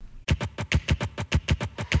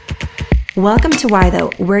Welcome to Why Though.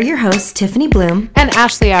 We're your hosts, Tiffany Bloom and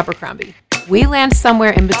Ashley Abercrombie. We land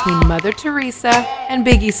somewhere in between Mother Teresa and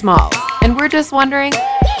Biggie Smalls, and we're just wondering,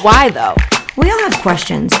 why though? We all have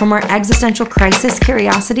questions, from our existential crisis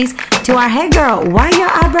curiosities to our, hey girl, why your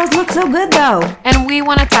eyebrows look so good though? And we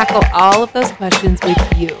want to tackle all of those questions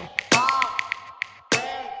with you.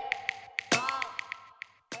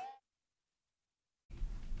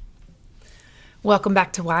 Welcome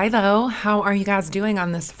back to Why Though. How are you guys doing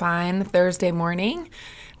on this fine Thursday morning,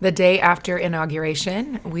 the day after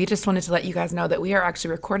inauguration? We just wanted to let you guys know that we are actually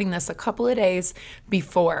recording this a couple of days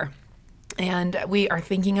before. And we are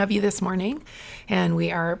thinking of you this morning, and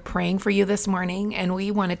we are praying for you this morning. And we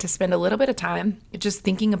wanted to spend a little bit of time just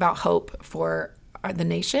thinking about hope for the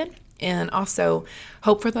nation and also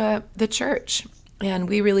hope for the church. And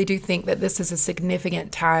we really do think that this is a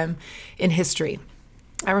significant time in history.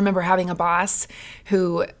 I remember having a boss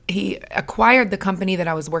who he acquired the company that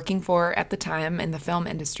I was working for at the time in the film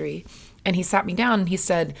industry. And he sat me down and he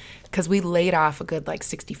said, because we laid off a good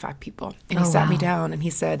 65 people. And he sat me down and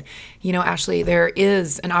he said, you know, Ashley, there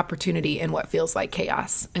is an opportunity in what feels like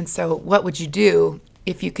chaos. And so what would you do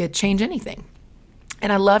if you could change anything?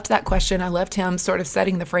 And I loved that question. I loved him sort of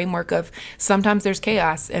setting the framework of sometimes there's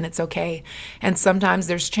chaos and it's okay. And sometimes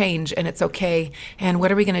there's change and it's okay. And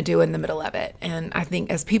what are we going to do in the middle of it? And I think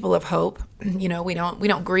as people of hope, you know, we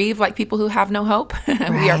don't grieve like people who have no hope.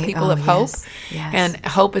 We are people of hope. Yes. And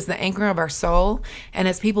hope is the anchor of our soul. And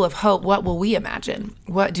as people of hope, what will we imagine?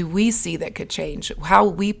 What do we see that could change? How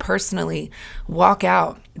will we personally walk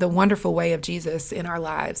out the wonderful way of Jesus in our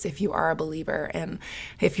lives if you are a believer? And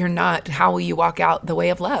if you're not, how will you walk out the way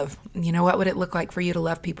of love? You know, what would it look like for you to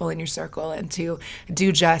love people in your circle and to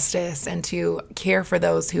do justice and to care for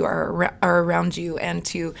those who are around you and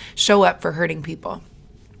to show up for hurting people?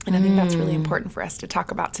 And I think that's really important for us to talk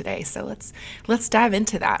about today. So let's dive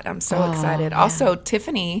into that. I'm so excited. Yeah. Also,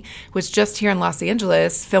 Tiffany was just here in Los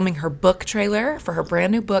Angeles filming her book trailer for her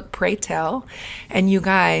brand new book, Pray Tell. And you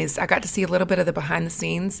guys, I got to see a little bit of the behind the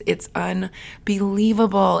scenes. It's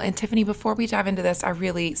unbelievable. And Tiffany, before we dive into this,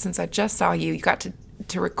 since I just saw you got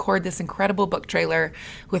to record this incredible book trailer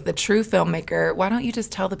with a true filmmaker. Why don't you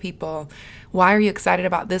just tell the people, why are you excited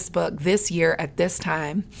about this book this year at this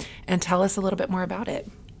time? And tell us a little bit more about it.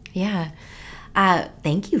 Yeah.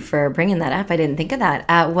 Thank you for bringing that up. I didn't think of that.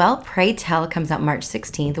 Pray Tell comes out March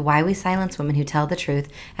 16th, Why We Silence Women Who Tell the Truth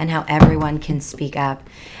and How Everyone Can Speak Up.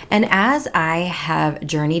 And as I have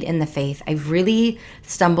journeyed in the faith, I've really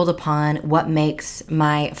stumbled upon what makes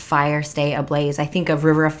my fire stay ablaze. I think of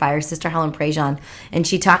River of Fire, Sister Helen Prejean, and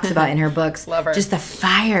she talks about in her books just the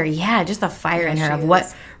fire, just the fire in her of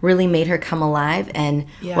what really made her come alive and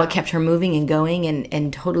what kept her moving and going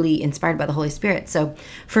and totally inspired by the Holy Spirit. So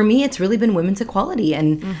for me, it's really been women's equality.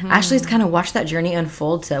 And Ashley's kind of watched that journey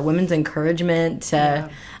unfold to women's encouragement, to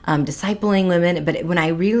discipling women. But when I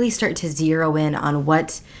really start to zero in on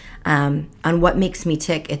what makes me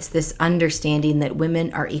tick, it's this understanding that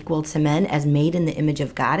women are equal to men as made in the image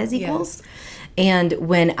of God as equals. Yes. And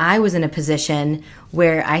when I was in a position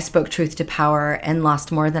where I spoke truth to power and lost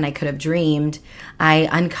more than I could have dreamed, I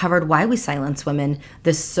uncovered why we silence women,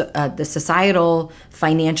 the societal,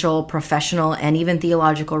 financial, professional, and even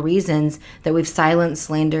theological reasons that we've silenced,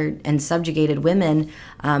 slandered, and subjugated women.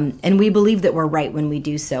 And we believe that we're right when we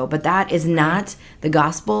do so. But that is not the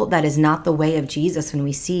gospel. That is not the way of Jesus. When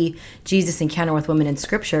we see Jesus encounter with women in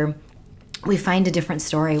Scripture, we find a different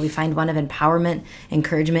story. We find one of empowerment,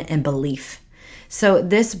 encouragement, and belief. So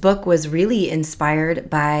this book was really inspired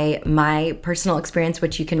by my personal experience,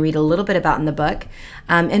 which you can read a little bit about in the book,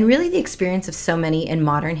 and really the experience of so many in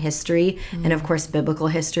modern history and, of course, biblical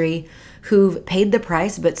history who've paid the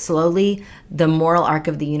price, but slowly the moral arc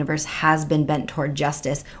of the universe has been bent toward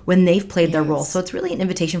justice when they've played their role. So it's really an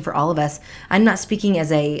invitation for all of us. I'm not speaking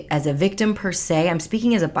as a victim per se. I'm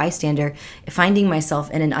speaking as a bystander, finding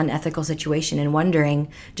myself in an unethical situation and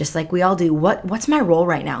wondering, just like we all do, what's my role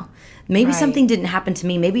right now? Maybe something didn't happen to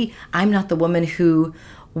me. Maybe I'm not the woman who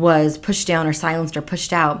was pushed down or silenced or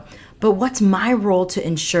pushed out. But what's my role to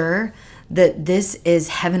ensure that this is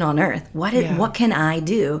heaven on earth? What can I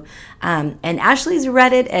do? And Ashley's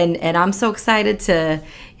read it, and I'm so excited to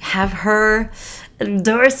have her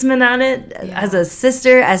endorsement on it as a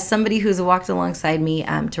sister, as somebody who's walked alongside me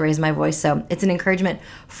to raise my voice. So it's an encouragement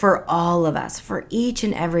for all of us, for each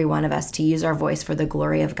and every one of us to use our voice for the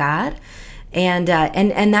glory of God. And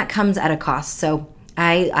that comes at a cost. So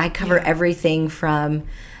I cover everything from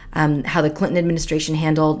how the Clinton administration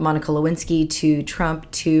handled Monica Lewinsky to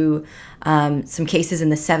Trump to some cases in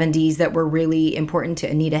the 70s that were really important to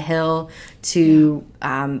Anita Hill, to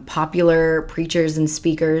popular preachers and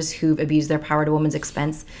speakers who've abused their power at a woman's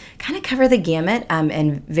expense. Kind of cover the gamut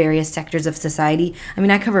in various sectors of society. I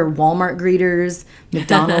mean, I cover Walmart greeters,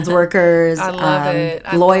 McDonald's workers, I love it.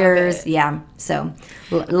 I lawyers. love it. Yeah. So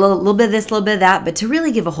a little bit of this, a little bit of that, but to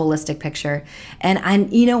really give a holistic picture.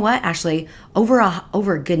 And you know what, Ashley,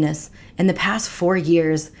 over goodness, in the past 4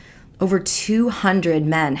 years, over 200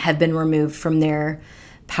 men have been removed from their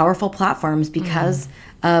powerful platforms because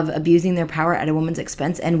of abusing their power at a woman's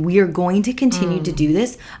expense. And we are going to continue to do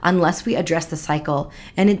this unless we address the cycle.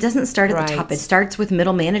 And it doesn't start at the top. It starts with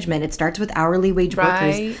middle management. It starts with hourly wage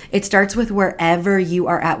workers. It starts with wherever you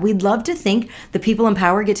are at. We'd love to think the people in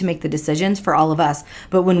power get to make the decisions for all of us.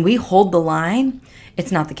 But when we hold the line,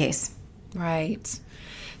 it's not the case. Right.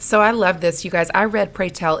 So I love this, you guys. I read Pray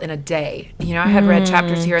Tell in a day. You know, I had read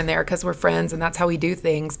chapters here and there because we're friends and that's how we do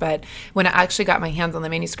things. But when I actually got my hands on the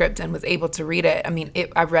manuscript and was able to read it, I mean,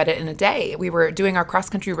 I read it in a day. We were doing our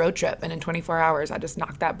cross-country road trip, and in 24 hours, I just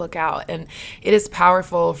knocked that book out. And it is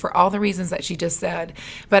powerful for all the reasons that she just said.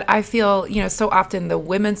 But I feel, you know, so often the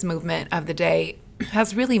women's movement of the day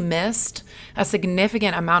has really missed a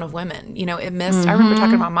significant amount of women. You know, it missed, I remember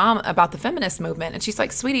talking to my mom about the feminist movement, and she's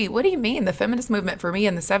like, sweetie, what do you mean? The feminist movement for me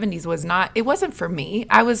in the 70s was not, it wasn't for me.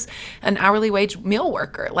 I was an hourly wage meal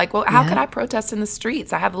worker. Like, well, how could I protest in the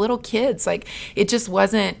streets? I have little kids. Like, it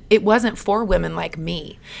wasn't for women like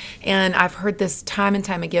me. And I've heard this time and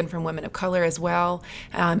time again from women of color as well,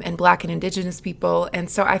 and Black and Indigenous people.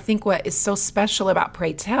 And so I think what is so special about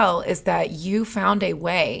Pray Tell is that you found a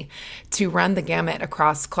way to run the gamut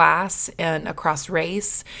across class and across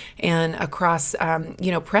race and across,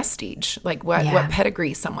 prestige, like what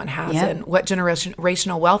pedigree someone has and what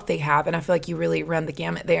generational wealth they have. And I feel like you really run the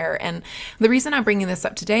gamut there. And the reason I'm bringing this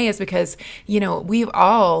up today is because, you know, we've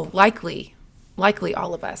all likely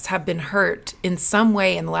all of us have been hurt in some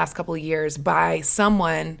way in the last couple of years by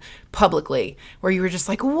someone publicly, where you were just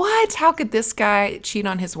like, what? How could this guy cheat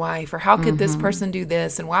on his wife? Or how could this person do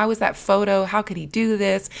this? And why was that photo? How could he do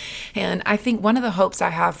this? And I think one of the hopes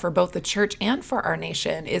I have for both the church and for our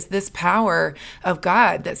nation is this power of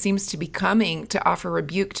God that seems to be coming to offer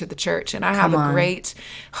rebuke to the church. And I have a great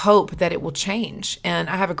hope that it will change. And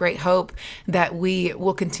I have a great hope that we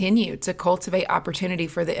will continue to cultivate opportunity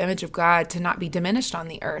for the image of God to not be diminished on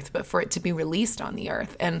the earth, but for it to be released on the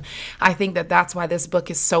earth. And I think that that's why this book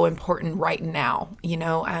is so important right now, you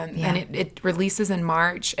know, and it releases in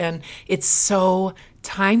March, and it's so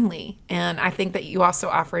timely. And I think that you also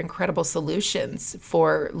offer incredible solutions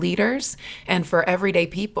for leaders and for everyday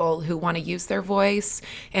people who want to use their voice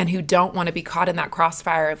and who don't want to be caught in that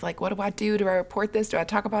crossfire of like, what do I do? Do I report this? Do I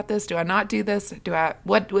talk about this? Do I not do this?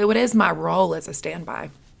 What is my role as a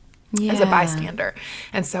standby? As a bystander.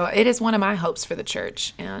 And so it is one of my hopes for the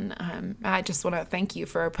church. And I just want to thank you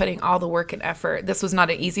for putting all the work and effort. This was not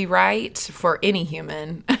an easy write for any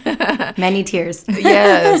human. Many tears.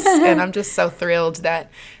 Yes. And I'm just so thrilled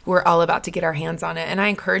that we're all about to get our hands on it. And I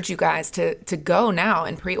encourage you guys to go now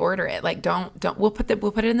and pre-order it. Like, don't, we'll put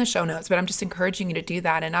it in the show notes, but I'm just encouraging you to do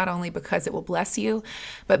that. And not only because it will bless you,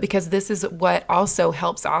 but because this is what also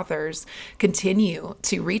helps authors continue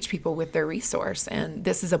to reach people with their resource. And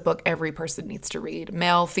this is a book every person needs to read,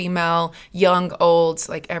 male, female, young, old,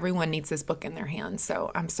 like everyone needs this book in their hands.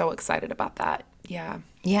 So I'm so excited about that. Yeah.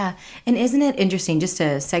 Yeah. And isn't it interesting, just to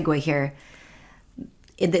segue here,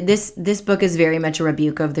 this book is very much a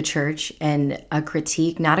rebuke of the church and a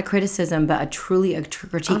critique, not a criticism, but truly a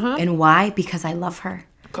critique. And why? Because I love her.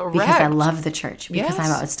 Correct. Because I love the church. Because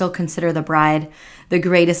I still consider the bride the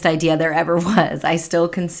greatest idea there ever was. I still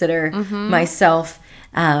consider myself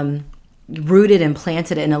rooted and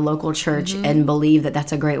planted in a local church and believe that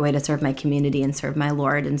that's a great way to serve my community and serve my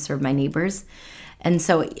Lord and serve my neighbors. And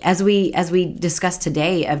so as we discuss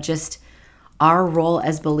today of just our role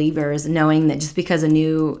as believers, knowing that just because a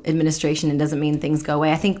new administration, it doesn't mean things go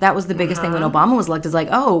away. I think that was the biggest thing when Obama was elected, is like,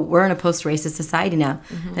 oh, we're in a post-racist society now.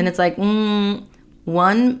 And it's like,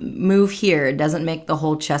 one move here doesn't make the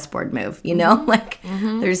whole chessboard move, you know? Like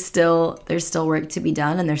there's still work to be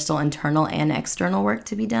done, and there's still internal and external work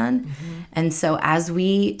to be done. And so as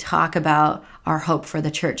we talk about our hope for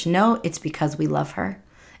the church, no, it's because we love her.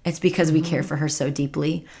 It's because we care for her so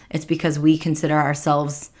deeply. It's because we consider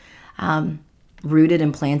ourselves rooted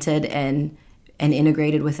and planted and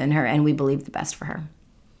integrated within her, and we believe the best for her.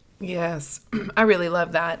 Yes, I really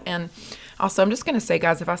love that. And also, I'm just going to say,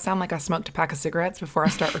 guys, if I sound like I smoked a pack of cigarettes before I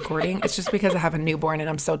start recording, it's just because I have a newborn and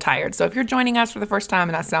I'm so tired. So if you're joining us for the first time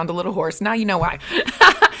and I sound a little hoarse, now you know why.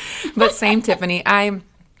 But same, Tiffany,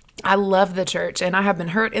 I love the church, and I have been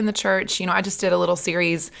hurt in the church. You know, I just did a little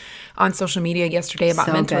series on social media yesterday about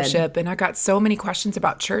So mentorship, and I got so many questions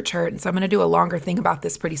about church hurt, and so I'm going to do a longer thing about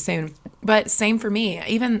this pretty soon. But same for me.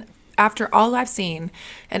 Even after all I've seen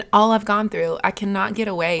and all I've gone through, I cannot get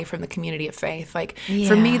away from the community of faith. Like,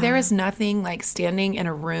 for me, there is nothing like standing in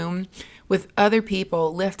a room with other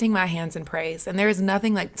people, lifting my hands in praise. And there is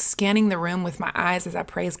nothing like scanning the room with my eyes as I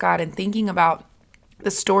praise God and thinking about the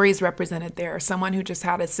stories represented there. Someone who just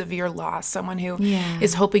had a severe loss, someone who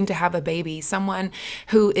is hoping to have a baby, someone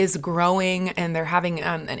who is growing and they're having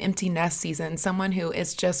an empty nest season, someone who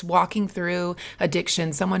is just walking through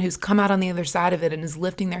addiction, someone who's come out on the other side of it and is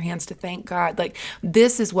lifting their hands to thank God. Like,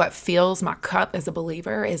 this is what fills my cup as a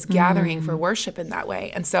believer, is gathering for worship in that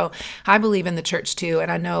way. And so I believe in the church too.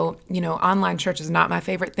 And I know, you know, online church is not my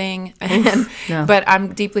favorite thing, but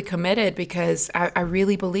I'm deeply committed because I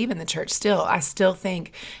really believe in the church still. I still think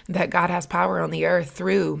that God has power on the earth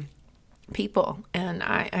through people. And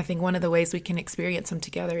I think one of the ways we can experience them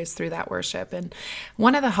together is through that worship. And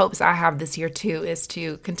one of the hopes I have this year too is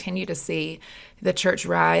to continue to see the church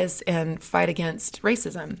rise and fight against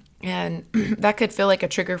racism. And that could feel like a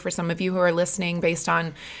trigger for some of you who are listening based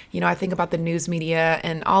on, you know, I think about the news media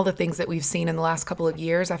and all the things that we've seen in the last couple of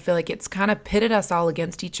years. I feel like it's kind of pitted us all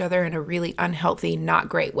against each other in a really unhealthy, not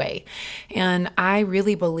great way. And I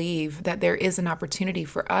really believe that there is an opportunity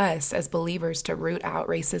for us as believers to root out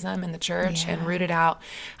racism in the church and root it out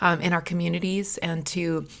in our communities, and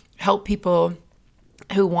to help people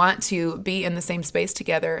who want to be in the same space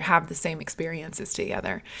together have the same experiences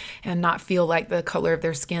together, and not feel like the color of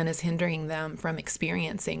their skin is hindering them from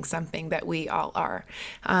experiencing something that we all are.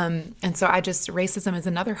 And so racism is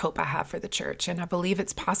another hope I have for the church, and I believe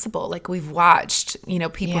it's possible. Like, we've watched, you know,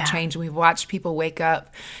 people change, and we've watched people wake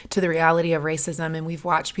up to the reality of racism, and we've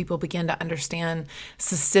watched people begin to understand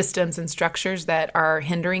systems and structures that are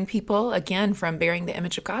hindering people, again, from bearing the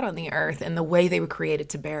image of God on the earth and the way they were created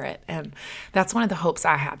to bear it. And that's one of the hopes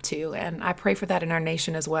I have too. And I pray for that in our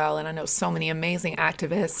nation as well. And I know so many amazing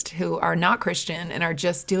activists who are not Christian and are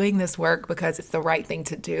just doing this work because it's the right thing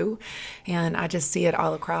to do. And I just see it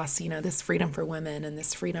all across, you know, this freedom for women and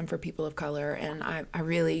this freedom for people of color. And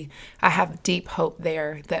I have deep hope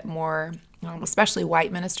there that more, especially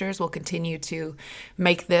white ministers, will continue to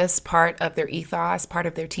make this part of their ethos, part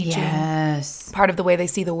of their teaching, part of the way they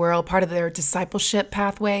see the world, part of their discipleship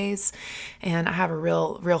pathways. And I have a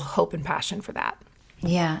real hope and passion for that.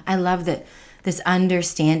 Yeah, I love that. This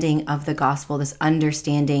understanding of the gospel, this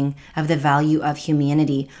understanding of the value of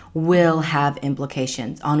humanity will have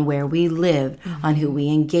implications on where we live, on who we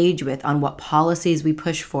engage with, on what policies we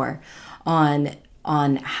push for, on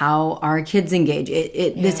how our kids engage.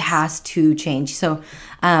 This has to change. So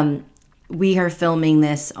we are filming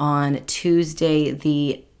this on Tuesday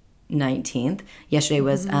the 19th. Yesterday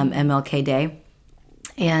was MLK Day.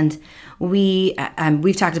 And we've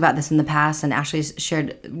talked about this in the past, and Ashley's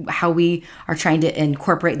shared how we are trying to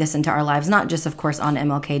incorporate this into our lives, not just, of course, on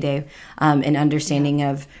MLK Day, and understanding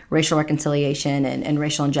of racial reconciliation and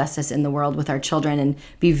racial injustice in the world with our children, and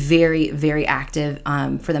be very, very active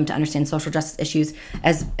for them to understand social justice issues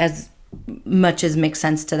as much as makes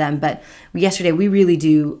sense to them. But yesterday we really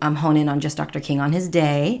do hone in on just Dr. King on his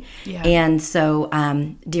day. And so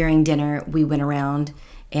during dinner we went around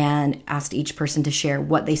and asked each person to share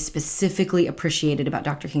what they specifically appreciated about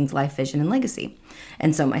Dr. King's life, vision, and legacy.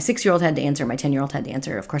 And so my 6-year-old had to answer, my 10-year-old had to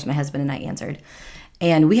answer, of course my husband and I answered.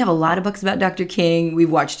 And we have a lot of books about Dr. King. We've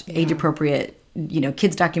watched age-appropriate, you know,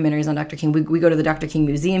 kids documentaries on Dr. King. We go to the Dr. King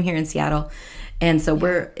Museum here in Seattle. And so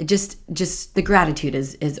we're just the gratitude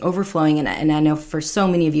is overflowing. And I know for so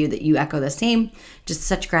many of you that you echo the same, just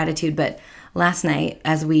such gratitude. But last night,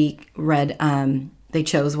 as we read, they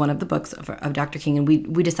chose one of the books of Dr. King, and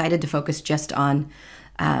we decided to focus just on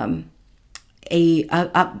up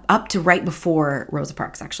to right before Rosa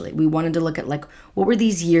Parks. Actually, we wanted to look at like what were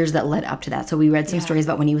these years that led up to that. So we read some stories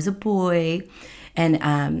about when he was a boy,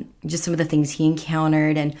 and just some of the things he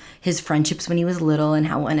encountered, and his friendships when he was little, and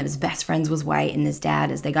how one of his best friends was white, and his dad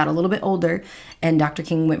as they got a little bit older, and Dr.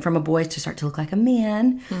 King went from a boy to start to look like a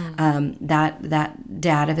man. That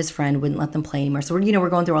dad of his friend wouldn't let them play anymore. So we're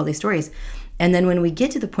going through all these stories. And then when we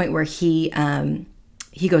get to the point where he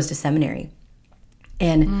goes to seminary,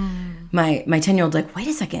 and my 10-year-old's like, wait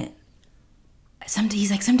a second.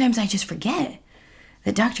 He's like, sometimes I just forget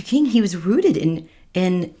that Dr. King, he was rooted in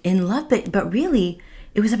love, but really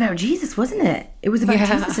it was about Jesus, wasn't it? It was about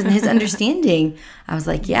Jesus and his understanding. I was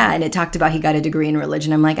like, yeah. And it talked about he got a degree in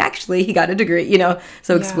religion. I'm like, actually, he got a degree,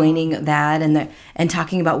 So explaining that and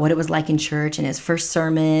talking about what it was like in church and his first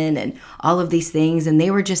sermon and all of these things. And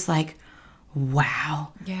they were just like, wow,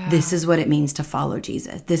 Yeah. this is what it means to follow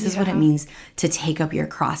Jesus. This is what it means to take up your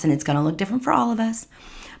cross. And it's going to look different for all of us.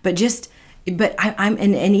 But I'm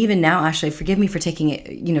even now, Ashley, forgive me for taking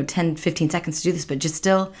it, 10, 15 seconds to do this, but just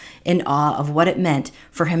still in awe of what it meant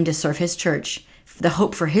for him to serve his church, the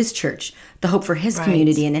hope for his church, the hope for his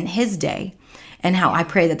community and in his day. And how I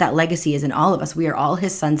pray that legacy is in all of us. We are all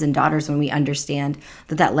his sons and daughters when we understand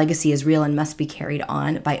that legacy is real and must be carried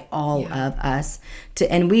on by all of us.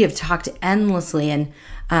 And we have talked endlessly,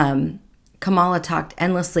 and Kamala talked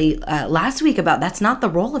endlessly last week about that's not the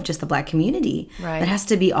role of just the Black community. Right. That has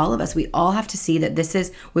to be all of us. We all have to see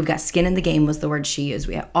that we've got skin in the game was the word she used.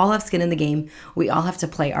 We all have skin in the game. We all have to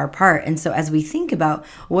play our part. And so as we think about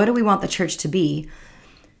what do we want the church to be,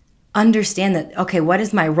 understand that, okay, what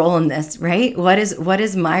is my role in this, right? What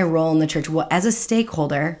is my role in the church? Well, as a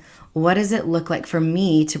stakeholder, what does it look like for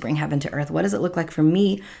me to bring heaven to earth? What does it look like for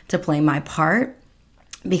me to play my part?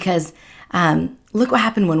 Because look what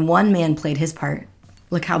happened when one man played his part.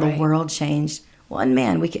 Look how the world changed. One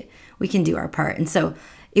man, we can do our part. And so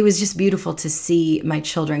it was just beautiful to see my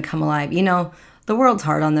children come alive. The world's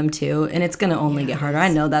hard on them too, and it's going to only get harder. I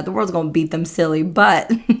know that. The world's going to beat them silly, but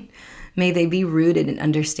may they be rooted in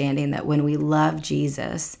understanding that when we love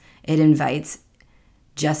Jesus, it invites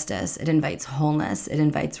justice, it invites wholeness, it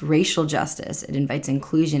invites racial justice, it invites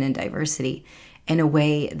inclusion and diversity in a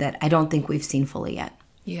way that I don't think we've seen fully yet.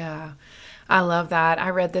 Yeah. I love that. I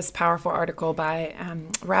read this powerful article by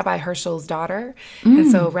Rabbi Herschel's daughter.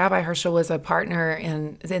 And so Rabbi Herschel was a partner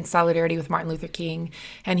in solidarity with Martin Luther King,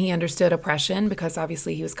 and he understood oppression because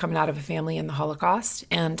obviously he was coming out of a family in the Holocaust,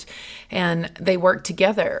 and they worked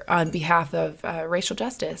together on behalf of racial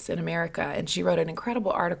justice in America. And she wrote an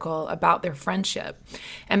incredible article about their friendship.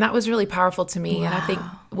 And that was really powerful to me. Wow. And I think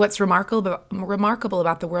what's remarkable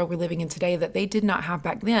about the world we're living in today that they did not have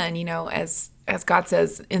back then, as God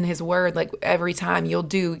says in his word, like every time you'll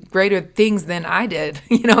do greater things than I did.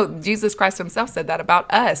 Jesus Christ himself said that about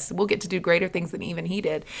us. We'll get to do greater things than even he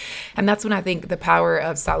did. And that's when I think the power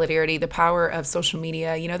of solidarity, the power of social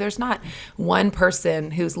media, there's not one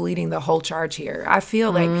person who's leading the whole charge here. I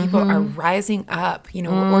feel like people are rising up,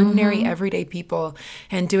 ordinary, everyday people,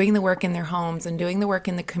 and doing the work in their homes and doing the work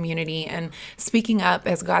in the community and speaking up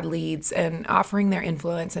as God leads and offering their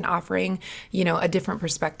influence and offering, a different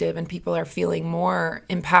perspective. And people are feeling more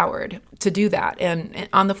empowered to do that. And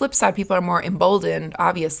on the flip side, people are more emboldened,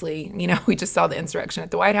 obviously. We just saw the insurrection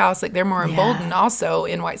at the White House. Like, they're more emboldened also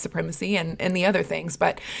in white supremacy and the other things.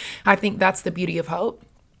 But I think that's the beauty of hope,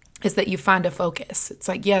 is that you find a focus. It's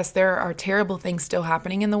like, yes, there are terrible things still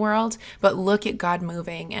happening in the world, but look at God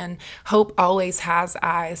moving. And hope always has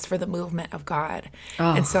eyes for the movement of God.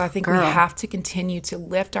 And so I think we have to continue to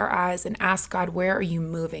lift our eyes and ask God, where are you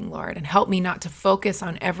moving, Lord? And help me not to focus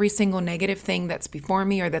on every single negative thing that's before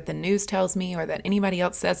me or that the news tells me or that anybody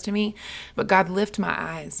else says to me. But God, lift my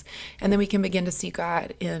eyes. And then we can begin to see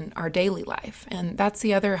God in our daily life. And that's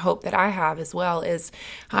the other hope that I have as well, is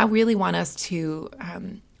I really want us to,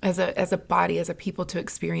 as a body, as a people, to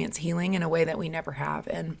experience healing in a way that we never have.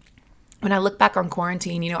 And when I look back on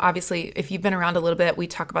quarantine, obviously, if you've been around a little bit, we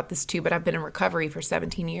talk about this too, but I've been in recovery for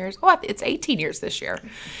 17 years. Oh, it's 18 years this year,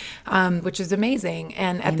 which is amazing.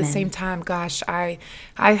 And at the same time, gosh, I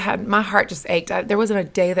had, my heart just ached. There wasn't a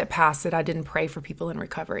day that passed that I didn't pray for people in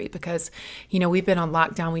recovery because, we've been on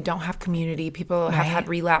lockdown. We don't have community. People have had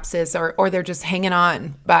relapses or they're just hanging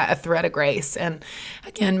on by a thread of grace. And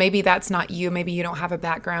again, maybe that's not you. Maybe you don't have a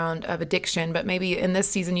background of addiction, but maybe in this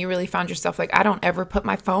season, you really found yourself like, I don't ever put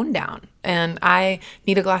my phone down. And I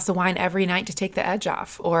need a glass of wine every night to take the edge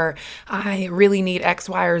off, or I really need X,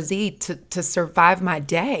 Y, or Z to survive my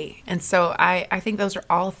day. And so I think those are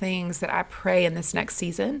all things that I pray in this next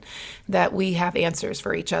season, that we have answers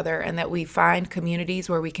for each other and that we find communities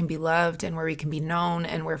where we can be loved and where we can be known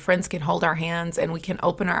and where friends can hold our hands and we can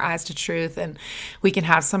open our eyes to truth and we can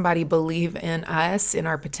have somebody believe in us, in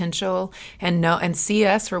our potential, and know and see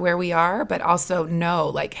us for where we are, but also know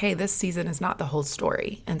like, hey, this season is not the whole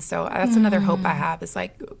story. And so that's another hope I have, is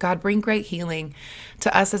like, God, bring great healing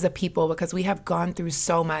to us as a people, because we have gone through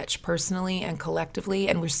so much personally and collectively,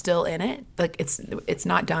 and we're still in it. Like it's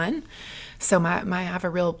not done. So I have a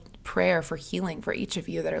real prayer for healing for each of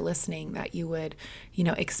you that are listening, that you would,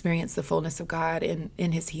 experience the fullness of God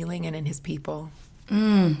in his healing and in his people.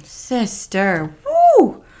 Sister,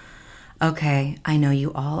 woo! Okay, I know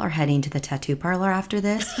you all are heading to the tattoo parlor after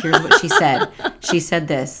this. Here's what she said. She said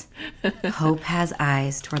this: hope has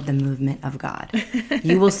eyes toward the movement of God.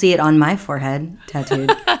 You will see it on my forehead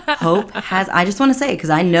tattooed. Hope has, I just want to say it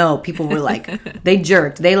because I know people were like, they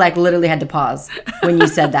jerked. They like literally had to pause when you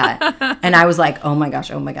said that. And I was like, oh my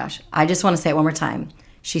gosh. I just want to say it one more time.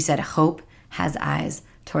 She said, hope has eyes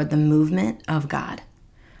toward the movement of God.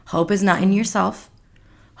 Hope is not in yourself.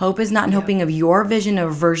 Hope is not in hoping of your vision or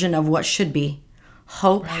version of what should be.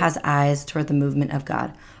 Hope has eyes toward the movement of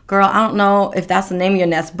God. Girl, I don't know if that's the name of your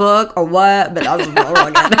next book or what, but I'll just roll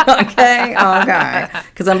again. Okay?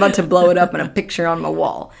 Because I'm about to blow it up in a picture on my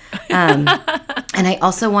wall. And I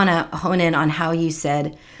also want to hone in on how you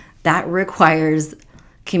said that requires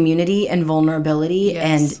community and vulnerability.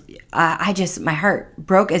 Yes. And my heart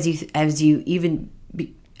broke as you even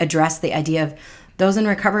addressed the idea of those in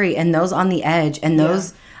recovery and those on the edge and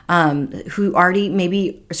those who already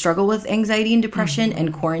maybe struggle with anxiety and depression,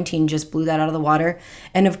 and quarantine just blew that out of the water.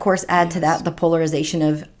 And of course, add to that the polarization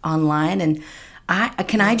of online. And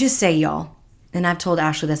I just say, y'all, and I've told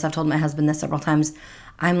Ashley this, I've told my husband this several times,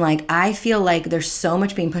 I'm like, I feel like there's so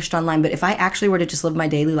much being pushed online, but if I actually were to just live my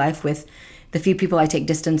daily life with the few people I take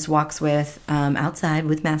distance walks with outside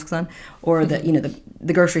with masks on, or the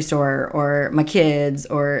grocery store, or my kids,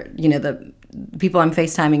 or the people I'm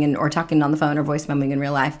FaceTiming or talking on the phone or voice memoing in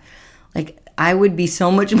real life, like I would be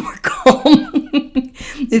so much more calm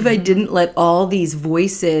if I didn't let all these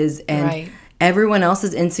voices and everyone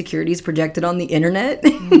else's insecurities projected on the internet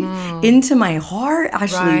into my heart.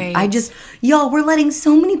 Ashley, y'all, we're letting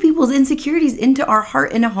so many people's insecurities into our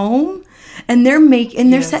heart in a home. And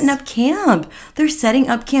they're setting up camp. They're setting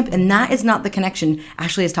up camp. And that is not the connection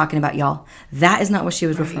Ashley is talking about, y'all. That is not what she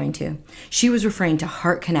was referring to. She was referring to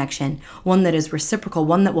heart connection, one that is reciprocal,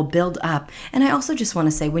 one that will build up. And I also just want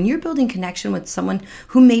to say, when you're building connection with someone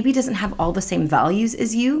who maybe doesn't have all the same values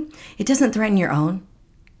as you, it doesn't threaten your own.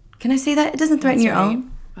 Can I say that? It doesn't threaten your own.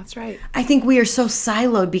 That's right. I think we are so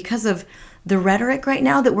siloed because of the rhetoric right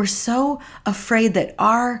now that we're so afraid that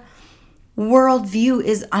our worldview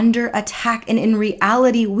is under attack, and in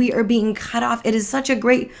reality we are being cut off. It is such a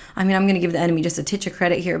great, I'm going to give the enemy just a titch of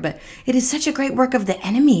credit here, but it is such a great work of the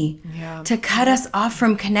enemy to cut us off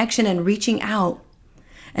from connection and reaching out.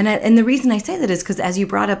 And the reason I say that is because as you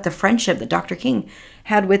brought up the friendship that Dr. King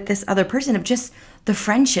had with this other person, of just the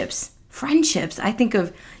friendships, I think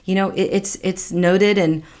of, it's noted,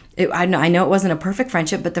 and I know it wasn't a perfect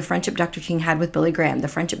friendship, but the friendship Dr. King had with Billy Graham, the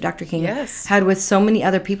friendship Dr. King had with so many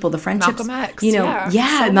other people, the friendships, Malcolm X,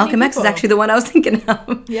 so Malcolm X is actually the one I was thinking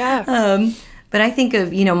of. But I think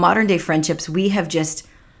of, modern day friendships, we have just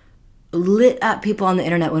lit up people on the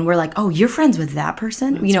internet when we're like, oh, you're friends with that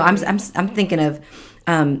person. I'm thinking of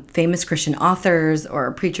famous Christian authors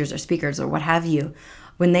or preachers or speakers or what have you.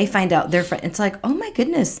 When they find out their friend, it's like, oh my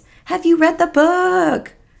goodness, have you read the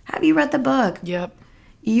book? Yep.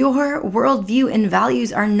 Your worldview and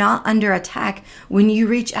values are not under attack when you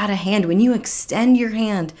reach out a hand, when you extend your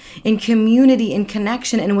hand in community, in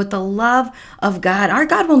connection, and with the love of God. Our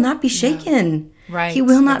God will not be shaken. Right. He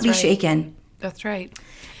will not be shaken. That's right.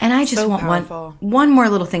 And I just want one more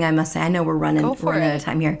little thing I must say. I know we're running out of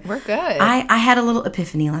time here. We're good. I had a little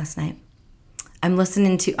epiphany last night. I'm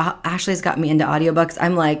listening to, Ashley's got me into audiobooks.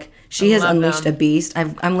 I'm like, she has unleashed a beast.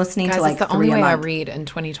 I'm listening to like 3 a month. It's the only way I read in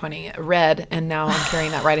 2020. Read, and now I'm carrying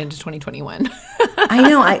that right into 2021. I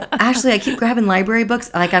know. I keep grabbing library books.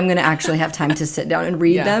 Like I'm going to actually have time to sit down and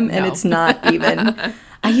read them. And it's not even.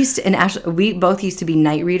 I used to, and Ashley, we both used to be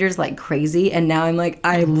night readers like crazy. And now I'm like,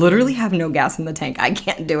 I literally have no gas in the tank. I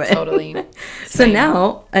can't do it. Totally. So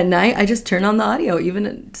now at night, I just turn on the audio.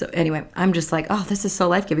 So anyway, I'm just like, oh, this is so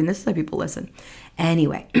life-giving. This is why people listen.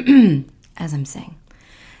 Anyway, as I'm saying.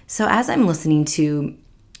 So as I'm listening to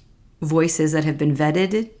voices that have been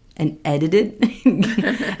vetted and edited,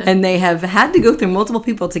 and they have had to go through multiple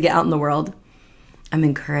people to get out in the world, I'm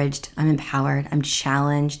encouraged, I'm empowered, I'm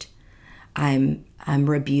challenged, I'm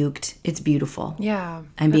rebuked. It's beautiful. Yeah.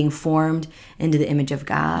 I'm being formed into the image of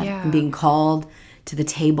God. Yeah. I'm being called to the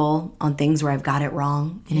table on things where I've got it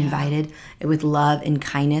wrong and invited with love and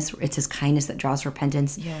kindness. It's His kindness that draws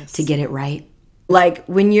repentance to get it right. Like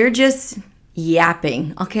when you're just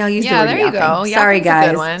yapping. Okay, I'll use the word yapping. Yeah, there you go. Sorry, guys.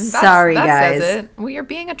 A good one. Sorry, that guys. Says it. Well, you're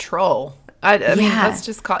being a troll. I mean, let's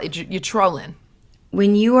just call it, you're trolling.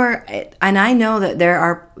 When you are, and I know that there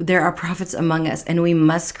are prophets among us and we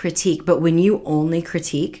must critique, but when you only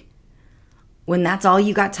critique, when that's all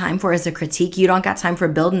you got time for is a critique, you don't got time for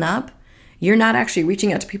building up, you're not actually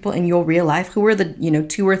reaching out to people in your real life who are the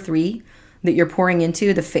 2 or 3 that you're pouring into,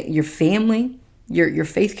 your family, your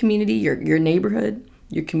faith community, your neighborhood,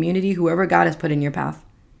 your community, whoever God has put in your path.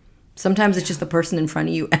 Sometimes it's just the person in front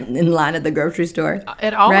of you in line at the grocery store.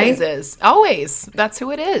 It always is. Always. That's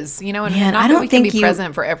who it is. And not that we can be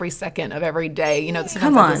present for every second of every day.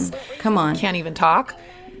 Come on. Can't even talk.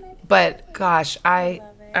 But gosh, I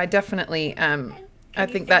definitely I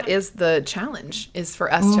think that is the challenge, is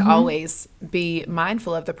for us to always be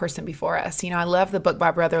mindful of the person before us. I love the book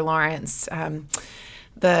by Brother Lawrence,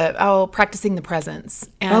 Practicing the Presence.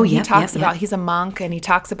 And he talks about, he's a monk, and he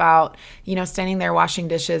talks about, standing there washing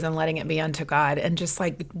dishes and letting it be unto God. And just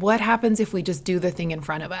like, what happens if we just do the thing in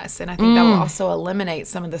front of us? And I think that will also eliminate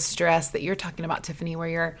some of the stress that you're talking about, Tiffany, where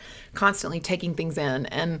you're constantly taking things in.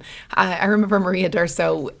 And I remember Maria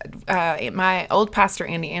Durso, my old pastor,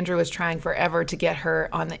 Andy Andrew, was trying forever to get her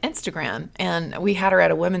on the Instagram. And we had her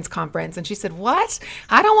at a women's conference, and she said, "What?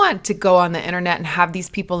 I don't want to go on the internet and have these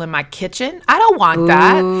people in my kitchen. I don't want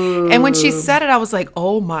that." And when she said it, I was like,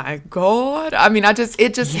 oh my God. I mean,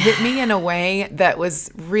 it just hit me in a way that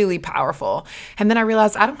was really powerful. And then I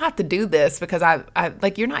realized I don't have to do this because I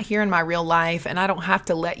like, you're not here in my real life, and I don't have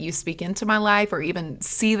to let you speak into my life or even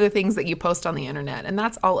see the things that you post on the internet. And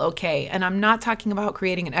that's all okay. And I'm not talking about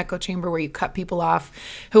creating an echo chamber where you cut people off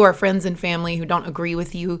who are friends and family who don't agree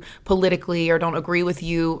with you politically or don't agree with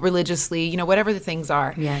you religiously, whatever the things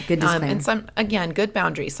are. Yeah, good disclaimer. And good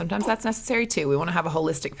boundaries. Sometimes that's necessary too. We want to have a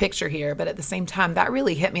holistic picture here, but at the same time, that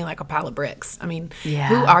really hit me like a pile of bricks. I mean,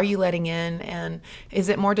 who are you letting in? And is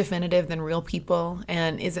it more definitive than real people?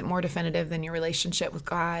 And is it more definitive than your relationship with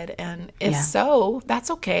God? And if so, that's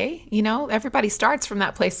okay. Everybody starts from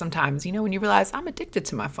that place sometimes, when you realize I'm addicted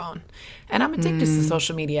to my phone and I'm addicted to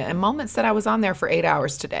social media, and moments that I was on there for 8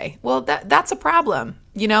 hours today. Well, that's a problem,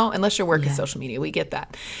 unless your work is social media. We get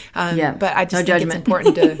that. But I just think it's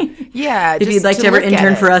important to, if you'd like to ever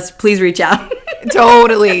intern for us, please reach out.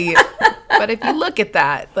 Totally. But if you look at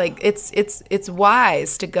that, like it's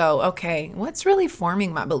wise to go, okay, what's really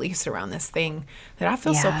forming my beliefs around this thing that I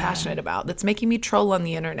feel so passionate about, that's making me troll on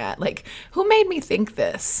the internet? Like, who made me think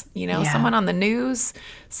this? Someone on the news,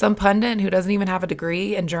 some pundit who doesn't even have a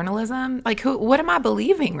degree in journalism. Like, what am I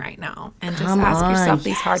believing right now? And just ask yourself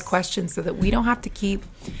these hard questions so that we don't have to keep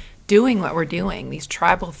doing what we're doing, these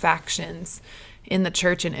tribal factions in the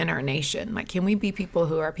church and in our nation. Like, can we be people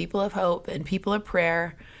who are people of hope and people of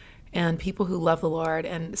prayer and people who love the Lord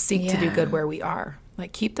and seek to do good where we are?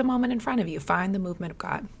 Like, keep the moment in front of you. Find the movement of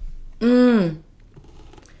God.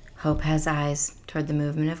 Hope has eyes toward the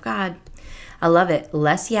movement of God. I love it.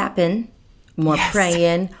 Less yapping, more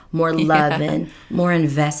praying, more loving, more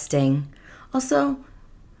investing. Also,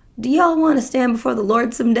 do y'all want to stand before the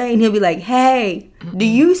Lord someday and he'll be like, hey, do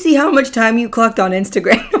you see how much time you clocked on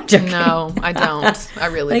Instagram? No, I don't. I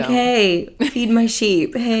really don't. Like, hey, feed my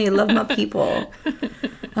sheep. Hey, love my people.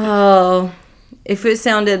 Oh, if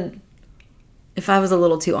I was a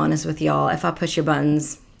little too honest with y'all, if I push your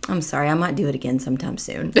buttons, I'm sorry. I might do it again sometime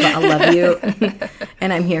soon. But I love you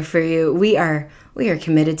and I'm here for you. We are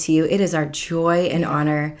committed to you. It is our joy and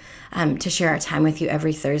honor to share our time with you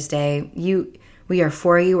every Thursday. We are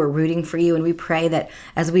for you. We're rooting for you. And we pray that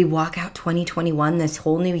as we walk out 2021, this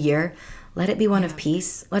whole new year, let it be one of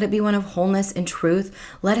peace. Let it be one of wholeness and truth.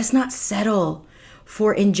 Let us not settle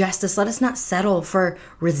for injustice. Let us not settle for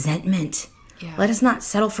resentment. Yeah. Let us not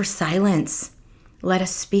settle for silence. Let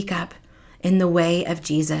us speak up in the way of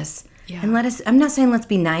Jesus. Yeah. And I'm not saying let's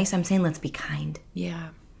be nice. I'm saying let's be kind. Yeah.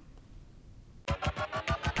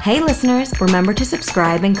 Hey listeners, remember to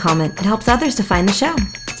subscribe and comment. It helps others to find the show.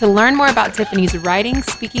 To learn more about Tiffany's writing,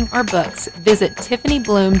 speaking, or books, visit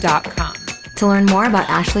TiffanyBloom.com. To learn more about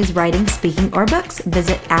Ashley's writing, speaking, or books,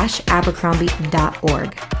 visit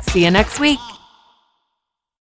ashabercrombie.org. See you next week.